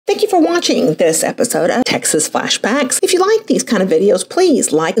Thank you for watching this episode of Texas Flashbacks. If you like these kind of videos,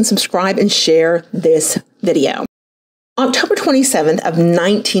 please like and subscribe and share this video. October 27th of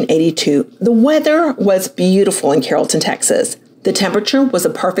 1982, the weather was beautiful in Carrollton, Texas. The temperature was a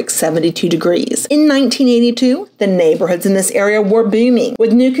perfect 72 degrees. In 1982, the neighborhoods in this area were booming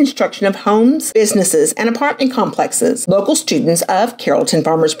with new construction of homes, businesses, and apartment complexes. Local students of Carrollton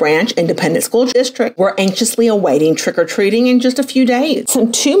Farmers Branch Independent School District were anxiously awaiting trick-or-treating in just a few days.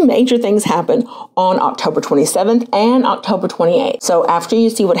 Some two major things happened on October 27th and October 28th. So after you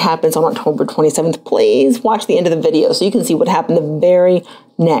see what happens on October 27th, please watch the end of the video so you can see what happened the very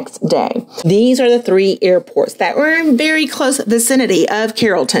next day. These are the three airports that were in very close vicinity of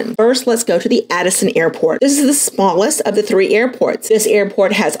Carrollton. First, let's go to the Addison Airport. This is the smallest of the three airports. This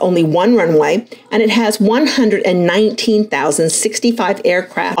airport has only one runway, and it has 119,065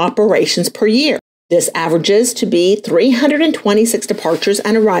 aircraft operations per year. This averages to be 326 departures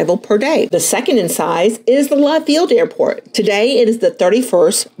and arrival per day. The second in size is the Love Field Airport. Today, it is the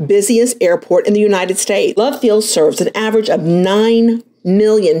 31st busiest airport in the United States. Love Field serves an average of 9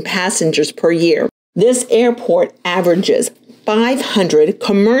 million passengers per year. This airport averages 500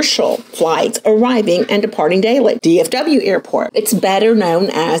 commercial flights arriving and departing daily. DFW Airport. It's better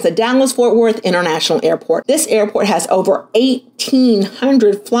known as the Dallas-Fort Worth International Airport. This airport has over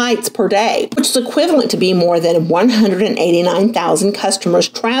 1,800 flights per day, which is equivalent to be more than 189,000 customers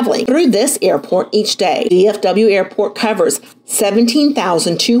traveling through this airport each day. DFW Airport covers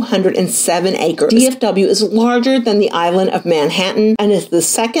 17,207 acres. DFW is larger than the island of Manhattan and is the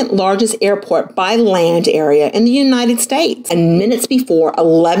second largest airport by land area in the United States. And minutes before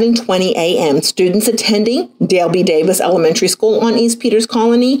 11:20 a.m., students attending Dale B. Davis Elementary School on East Peters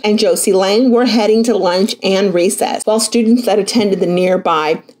Colony and Josey Lane were heading to lunch and recess, while students that attended the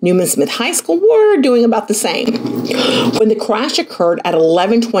nearby Newman Smith High School were doing about the same. When the crash occurred at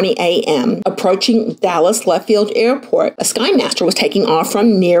 11:20 a.m., approaching Dallas Love Field Airport, a Skymaster was taking off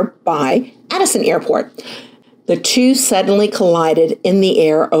from nearby Addison Airport. The two suddenly collided in the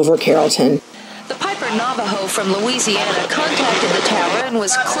air over Carrollton. The Piper Navajo from Louisiana contacted the tower and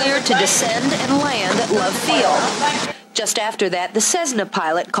was cleared to descend and land at Love Field. Just after that, the Cessna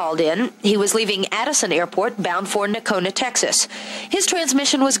pilot called in. He was leaving Addison Airport bound for Nocona, Texas. His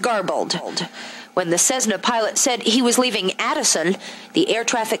transmission was garbled. When the Cessna pilot said he was leaving Addison, the air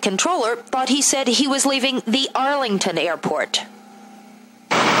traffic controller thought he said he was leaving the Arlington Airport.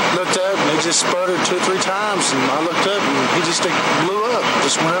 Looked up and it just sputtered 2 or 3 times, and I looked up and he just blew up,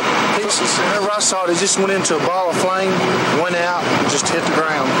 just went up in pieces. Whenever I saw it, it just went into a ball of flame, went out, and just hit the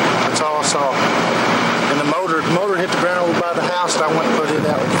ground. That's all I saw. And the motor hit the ground over by the house, and I went and put it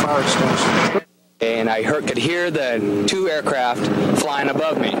out with the fire extinguisher. And I could hear the 2 aircraft flying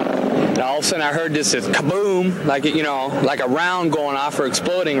above me. And all of a sudden I heard this kaboom, like like a round going off or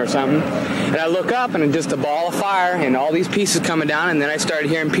exploding or something. And I look up and it's just a ball of fire and all these pieces coming down, and then I started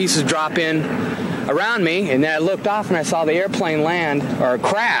hearing pieces drop in around me, and then I looked off and I saw the airplane land or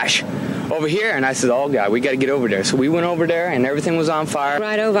crash over here, and I said, oh God, we got to get over there. So we went over there and everything was on fire.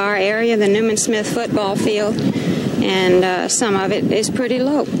 Right over our area, the Newman Smith football field, and some of it is pretty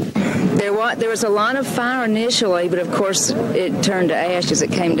low. There was a line of fire initially, but of course it turned to ash as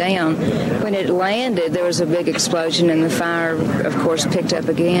it came down. When it landed, there was a big explosion, and the fire, of course, picked up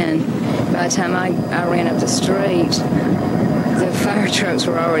again. By the time I ran up the street, the fire trucks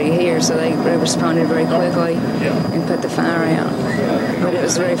were already here, so they responded very quickly and put the fire out. But it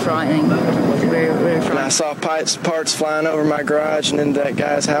was very frightening, very, very frightening. I saw parts flying over my garage and into that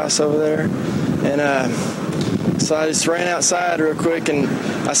guy's house over there, and so I just ran outside real quick, and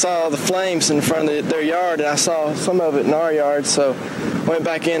I saw the flames in front of their yard, and I saw some of it in our yard, so went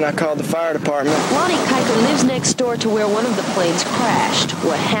back in, I called the fire department. Lonnie Kiker lives next door to where one of the planes crashed.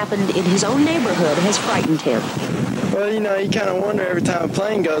 What happened in his own neighborhood has frightened him. Well, you kind of wonder every time a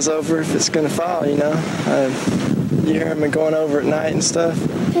plane goes over if it's going to fall, You hear them going over at night and stuff.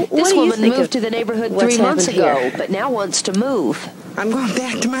 This woman moved to the neighborhood 3 months ago, but now wants to move. I'm going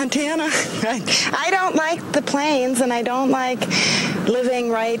back to Montana. I don't like the planes, and I don't like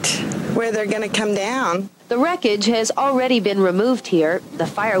living right where they're going to come down. The wreckage has already been removed here. The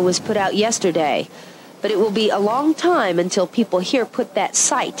fire was put out yesterday. But it will be a long time until people here put that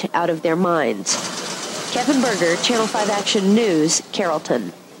sight out of their minds. Kevin Berger, Channel 5 Action News,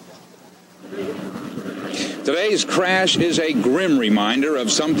 Carrollton. Today's crash is a grim reminder of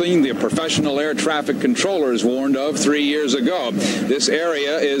something the professional air traffic controllers warned of 3 years ago. This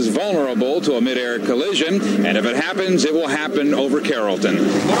area is vulnerable to a mid-air collision, and if it happens, it will happen over Carrollton.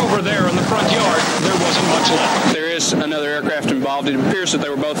 But over there in the front yard, there wasn't much left. There is another aircraft involved. It appears that they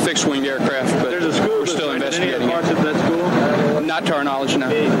were both fixed-wing aircraft, but there's a school. We're still investigating. Any parts of that school? Not to our knowledge, no.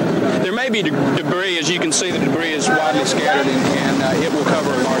 There may be debris. As you can see, the debris is widely scattered, and it will cover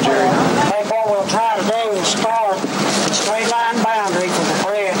a large area. I think what we'll try to do is start a straight line boundary for the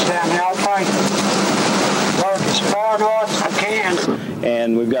bridge down here. I'll try to work as far north as I can.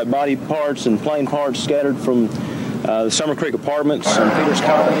 And we've got body parts and plane parts scattered from the Summer Creek Apartments and Peters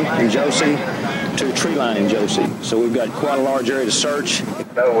Colony in Josey to Treeline in Josey. So we've got quite a large area to search.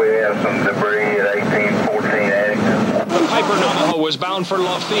 No, we have some debris at 1814 Addison. The Piper Navajo was bound for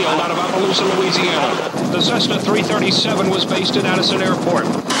Love Field out of Opelousas, Louisiana. The Cessna 337 was based at Addison Airport.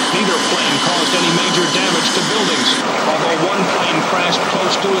 Neither plane caused any major damage to buildings, although one plane crashed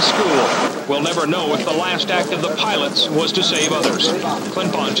close to a school. We'll never know if the last act of the pilots was to save others.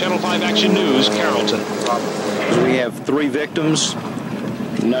 Clint Bond, Channel 5 Action News, Carrollton. We have 3 victims.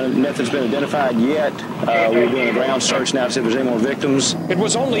 Nothing's been identified yet. We're doing a ground search now to see if there's any more victims. It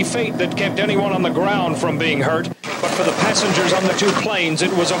was only fate that kept anyone on the ground from being hurt, but for the passengers on the 2 planes,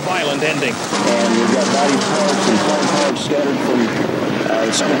 it was a violent ending. And we've got body parts and plane parts scattered from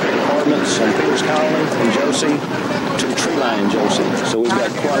the Summer Creek Apartments and Peters Colony in Josey to Treeline in Josey. So we've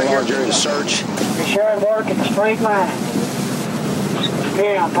got quite a large area to search. Be sure and work in the straight line.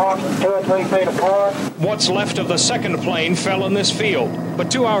 Yeah, I'm talking 2 or 3 feet apart. What's left of the second plane fell in this field.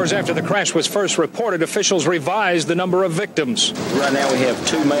 But 2 hours after the crash was first reported, officials revised the number of victims. Right now we have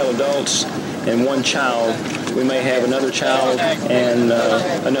 2 male adults and 1 child. We may have another child and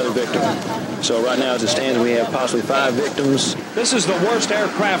another victim. So right now as it stands, we have possibly 5 victims. This is the worst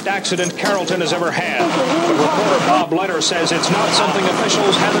aircraft accident Carrollton has ever had. But reporter Bob Letter says it's not something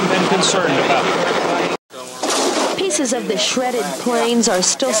officials haven't been concerned about. Pieces of the shredded planes are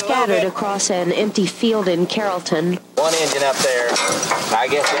still scattered across an empty field in Carrollton. One engine up there. I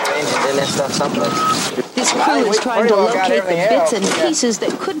guess the engine's in this stuff someplace. This crew is trying to locate the bits and pieces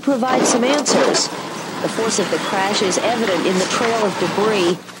that could provide some answers. The force of the crash is evident in the trail of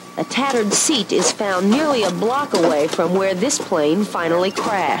debris. A tattered seat is found nearly a block away from where this plane finally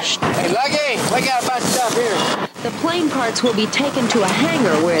crashed. Hey, Lucky, we got a bunch of stuff here. The plane parts will be taken to a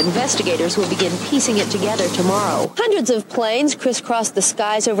hangar where investigators will begin piecing it together tomorrow. Hundreds of planes crisscross the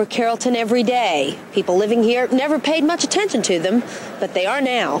skies over Carrollton every day. People living here never paid much attention to them, but they are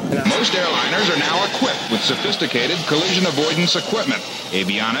now. Most airliners are now equipped with sophisticated collision avoidance equipment.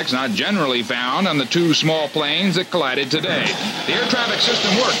 Avionics not generally found on the 2 small planes that collided today. The air traffic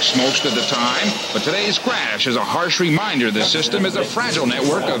system works most of the time, but today's crash is a harsh reminder the system is a fragile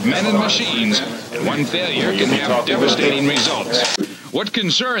network of men and machines, and one failure can have devastating results. What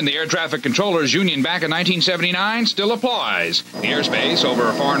concerned the Air Traffic Controllers Union back in 1979 still applies. The airspace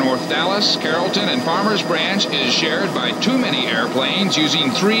over far north Dallas, Carrollton, and Farmers Branch is shared by too many airplanes using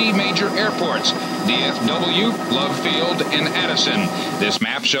 3 major airports, DFW, Love Field, and Addison. This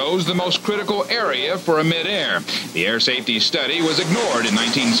map shows the most critical area for a mid-air. The air safety study was ignored in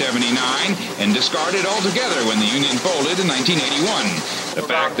 1979 and discarded altogether when the Union folded in 1981. The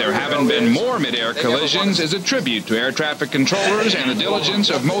fact there haven't been more mid-air collisions is a tribute to air traffic controllers and the diligence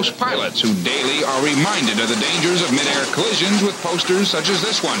of most pilots who daily are reminded of the dangers of mid-air collisions with posters such as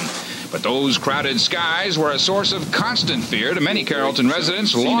this one. But those crowded skies were a source of constant fear to many Carrollton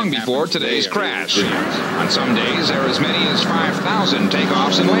residents long before today's crash. On some days, there are as many as 5,000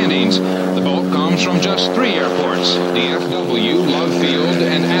 takeoffs and landings. The bulk comes from just 3 airports, DFW, Love Field,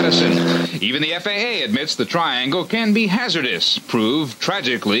 and Addison. Even the FAA admits the triangle can be hazardous, proved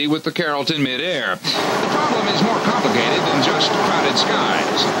tragically with the Carrollton mid-air. The problem is more complicated than just crowded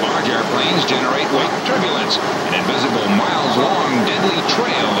skies. Large airplanes generate wake turbulence, an invisible miles-long deadly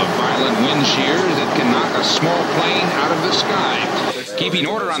trail of violent wind shears that can knock a small plane out of the sky. Keeping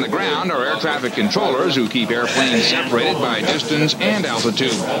order on the ground are air traffic controllers who keep airplanes separated by distance and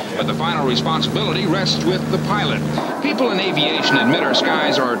altitude. But the final responsibility rests with the pilot. People in aviation admit our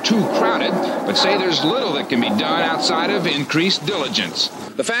skies are too crowded, but say there's little that can be done outside of increased diligence.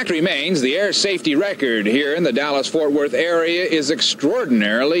 The fact remains the air safety record here in the Dallas-Fort Worth area is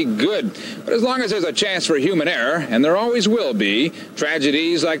extraordinarily good. But as long as there's a chance for human error, and there always will be,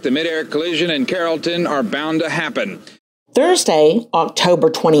 tragedies like the mid-air collision in Carrollton are bound to happen. Thursday, October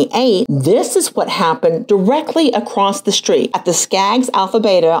 28th, this is what happened directly across the street at the Skaggs Alpha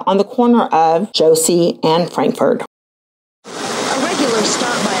Beta on the corner of Josey and Frankfurt. A regular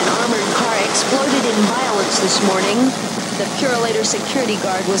stop by an armored car exploded in violence this morning. The Curator security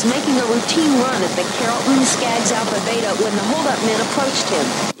guard was making a routine run at the Carrollton Skaggs Alpha Beta when the holdup men approached him.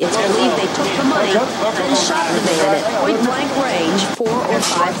 It's believed they took the money and shot the man at point-blank range 4 or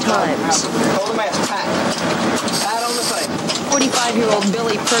 5 times. 45-year-old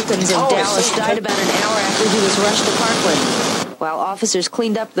Billy Perkins of Dallas died about an hour after he was rushed to Parkland. While officers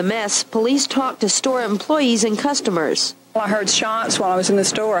cleaned up the mess, police talked to store employees and customers. I heard shots while I was in the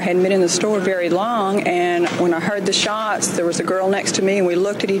store. I hadn't been in the store very long, and when I heard the shots, there was a girl next to me, and we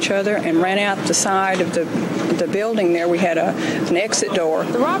looked at each other and ran out the side of the building there. We had an exit door.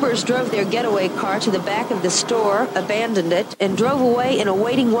 The robbers drove their getaway car to the back of the store, abandoned it, and drove away in a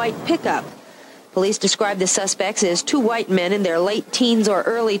waiting white pickup. Police describe the suspects as two white men in their late teens or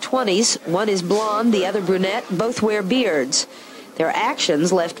early 20s. One is blonde, the other brunette. Both wear beards. Their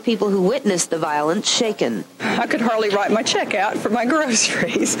actions left people who witnessed the violence shaken. I could hardly write my check out for my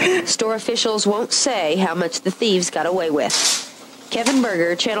groceries. Store officials won't say how much the thieves got away with. Kevin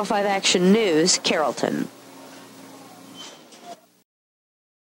Berger, Channel 5 Action News, Carrollton.